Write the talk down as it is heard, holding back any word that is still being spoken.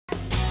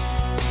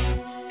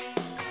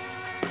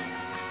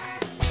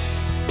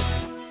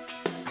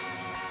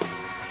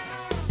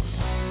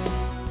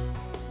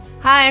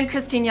Hi, I'm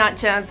Christine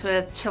Yount-Jones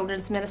with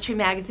Children's Ministry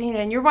Magazine,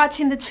 and you're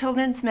watching the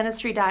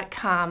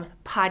childrensministry.com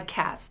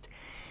podcast.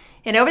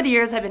 And over the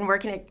years, I've been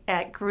working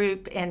at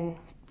Group and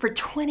for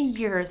 20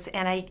 years,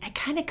 and I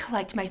kind of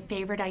collect my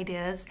favorite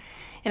ideas.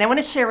 And I want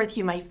to share with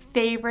you my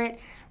favorite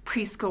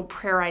preschool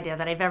prayer idea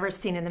that I've ever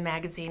seen in the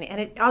magazine.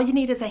 And all you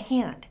need is a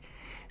hand.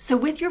 So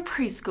with your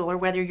preschooler,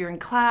 whether you're in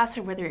class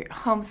or whether you're at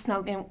home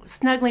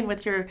snuggling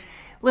with your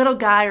little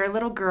guy or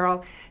little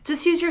girl,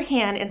 just use your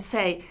hand and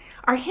say,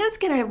 our hand's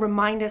going to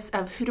remind us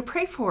of who to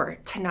pray for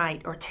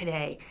tonight or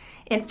today.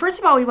 And first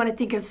of all, we want to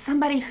think of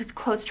somebody who's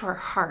close to our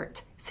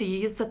heart. So you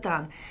use the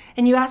thumb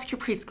and you ask your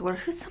preschooler,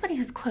 who's somebody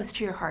who's close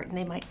to your heart? And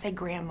they might say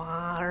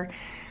grandma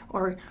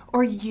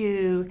or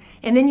you.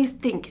 And then you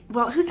think,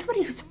 well, who's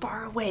somebody who's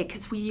far away?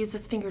 Because we use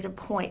this finger to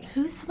point.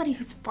 Who's somebody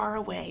who's far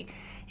away?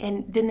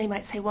 And then they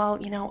might say, well,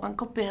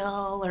 Uncle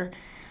Bill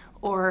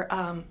or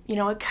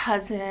a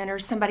cousin or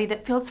somebody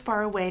that feels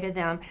far away to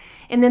them.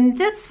 And then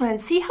this one,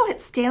 see how it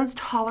stands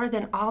taller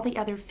than all the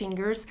other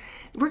fingers?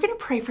 We're going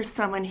to pray for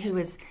someone who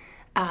is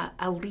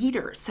a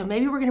leader. So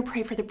maybe we're going to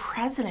pray for the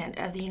President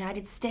of the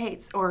United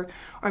States, or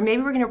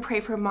maybe we're going to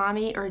pray for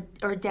mommy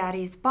or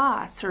daddy's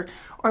boss, or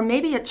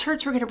maybe at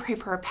church we're going to pray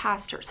for our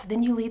pastor. So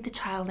then you lead the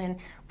child in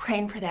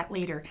praying for that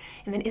leader.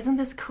 And then isn't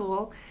this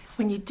cool?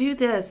 When you do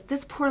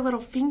this poor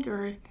little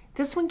finger,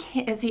 this one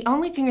is the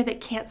only finger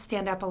that can't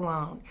stand up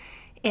alone.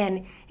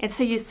 And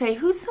so you say,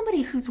 who's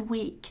somebody who's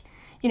weak?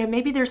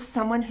 Maybe there's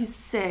someone who's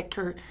sick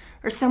or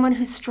someone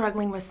who's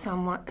struggling with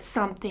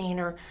something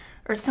or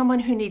someone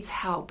who needs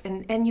help.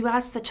 And you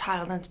ask the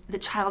child, and the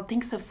child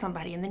thinks of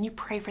somebody, and then you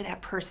pray for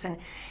that person.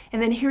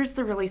 And then here's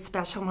the really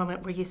special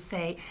moment where you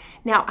say,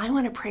 now I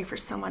want to pray for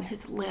someone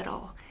who's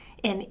little.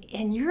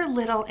 And you're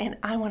little, and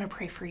I want to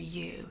pray for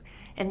you.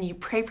 And you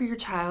pray for your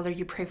child, or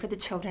you pray for the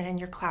children in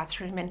your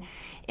classroom.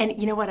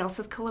 And you know what else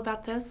is cool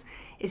about this?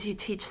 Is you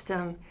teach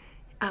them,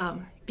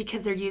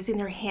 because they're using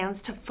their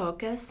hands to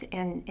focus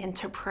and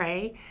to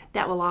pray,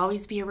 that will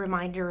always be a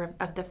reminder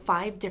of the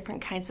 5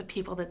 different kinds of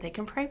people that they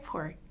can pray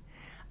for.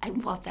 I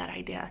love that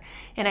idea.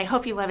 And I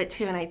hope you love it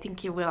too, and I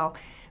think you will.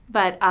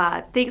 But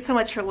thanks so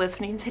much for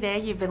listening today.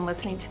 You've been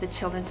listening to the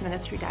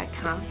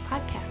childrensministry.com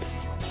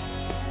podcast.